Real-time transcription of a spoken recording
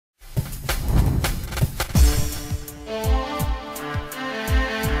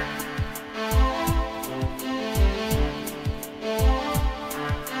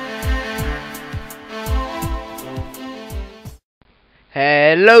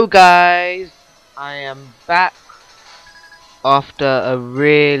Hello guys, I am back after a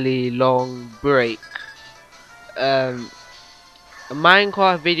really long break.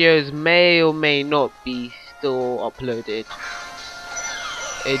 Minecraft videos may or may not be still uploaded.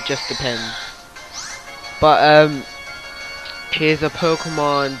 It just depends. But here's a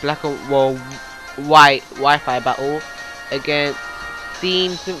Pokemon Black and White Wi-Fi battle against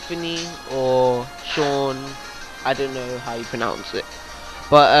Seansymphony or Sean. I don't know how you pronounce it.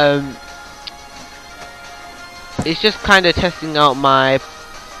 But it's just kind of testing out my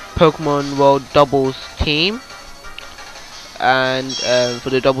Pokemon World doubles team, and for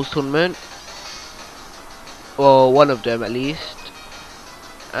the doubles tournament, or one of them at least.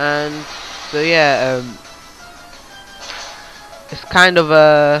 And so yeah, it's kind of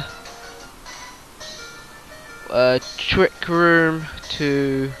a trick room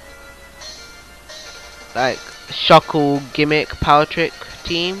to like Shuckle gimmick power trick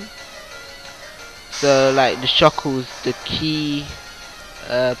team. So like the Shuckle's the key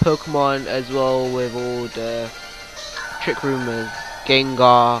Pokemon, as well with all the trick rumors,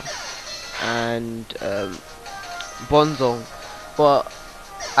 Gengar and Bonzong. But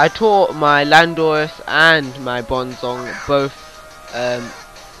I taught my Landorus and my Bonzong both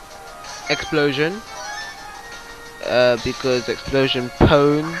Explosion, because Explosion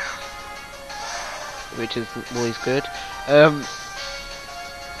pwns, which is always good.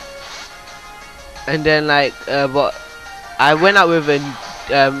 And then like but I went out with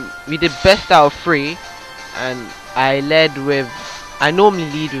we did best out of 3, and I normally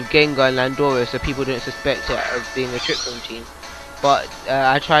lead with Gengar and Landorus, so people don't suspect it of being a trick room team. But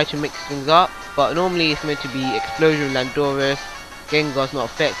I try to mix things up. But normally it's meant to be Explosion, Landorus. Gengar's not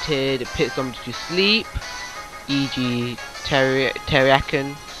affected. It puts somebody to sleep, e.g.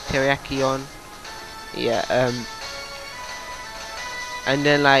 Terrakion. Yeah. And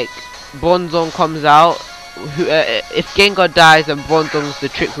then like Bonzong comes out. If Gengar dies, then Bonzong's the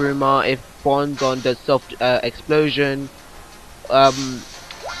trick rumor. If Bonzong does self explosion,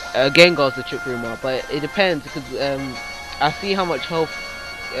 Gengar's the trick rumor. But it depends, because I see how much health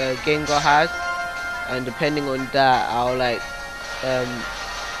Gengar has, and depending on that, I'll like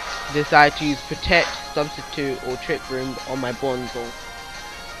decide to use protect, substitute, or trick room on my Bonzong.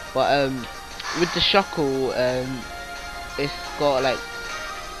 But with the Shuckle, it's got like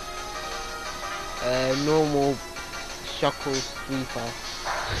normal Shuckle sweeper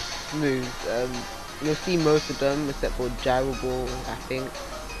moves. You'll see most of them except for Gyroball, I think.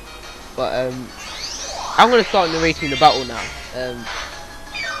 But I'm gonna start narrating the battle now.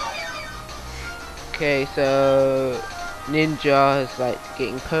 Okay, so Ninja is like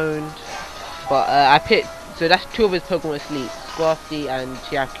getting pwned, but I picked, so that's 2 of his Pokemon asleep, Squafty and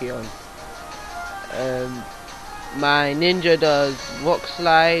Terrakion. My Ninja does Rock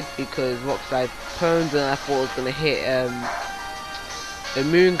Slide because Rock Slide pwns, and I thought it was gonna hit the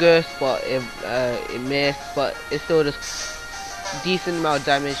Moongus, but it missed. But it still does decent amount of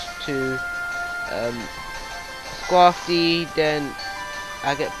damage to Squafty. Then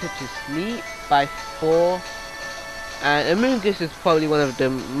I get put to sleep by 4, and Amoonguss is probably one of the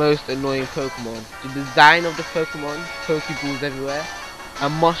most annoying Pokemon. The design of the Pokemon, Pokeballs everywhere,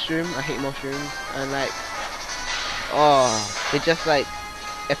 and Mushroom, I hate mushrooms, and like, oh, it just like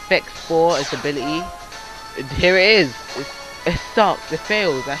affects 4 its ability. Here it is. It sucks. It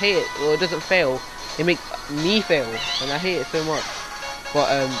fails. I hate it. Well, it doesn't fail. It makes me fail, and I hate it so much.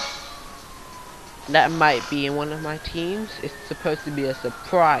 But that might be in one of my teams. It's supposed to be a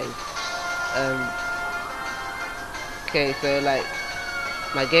surprise. Okay, so like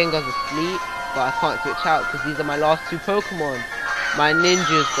my Gengar's asleep, but I can't switch out because these are my last 2 Pokemon. My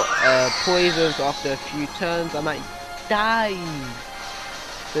Ninja's got poison, so after a few turns I might die.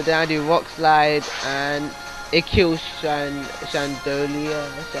 So then I do Rock Slide, and it kills Chandelier,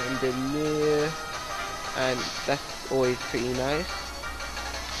 and that's always pretty nice.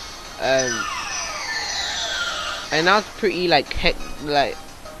 And that's pretty like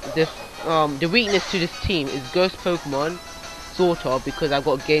this. The weakness to this team is Ghost Pokemon, sort of, because I've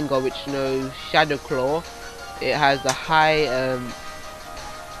got Gengar which knows Shadow Claw. It has a high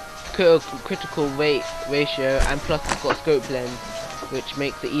critical rate ratio, and plus it's got Scope Blend, which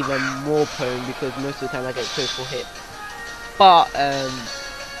makes it even more prone because most of the time I get critical hit. But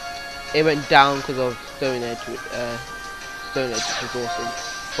it went down because of Stone Edge, which is awesome.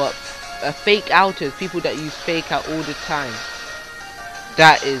 But fake outers, people that use fake out all the time,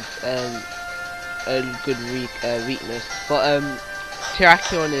 that is a good weakness. But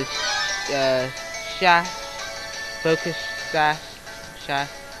Terrakion is Focus Shash.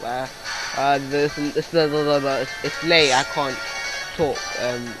 It's late. I can't talk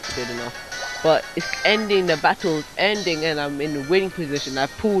good enough. But it's ending, the battle's ending, and I'm in the winning position.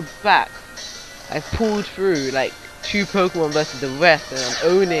 I've pulled back. I've pulled through like 2 Pokemon versus the rest, and I'm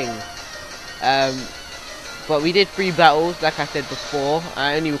owning. But we did 3 battles, like I said before.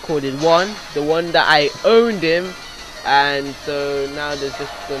 I only recorded 1, the one that I owned him, and so now there's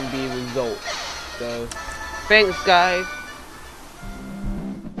just gonna be results. So thanks guys.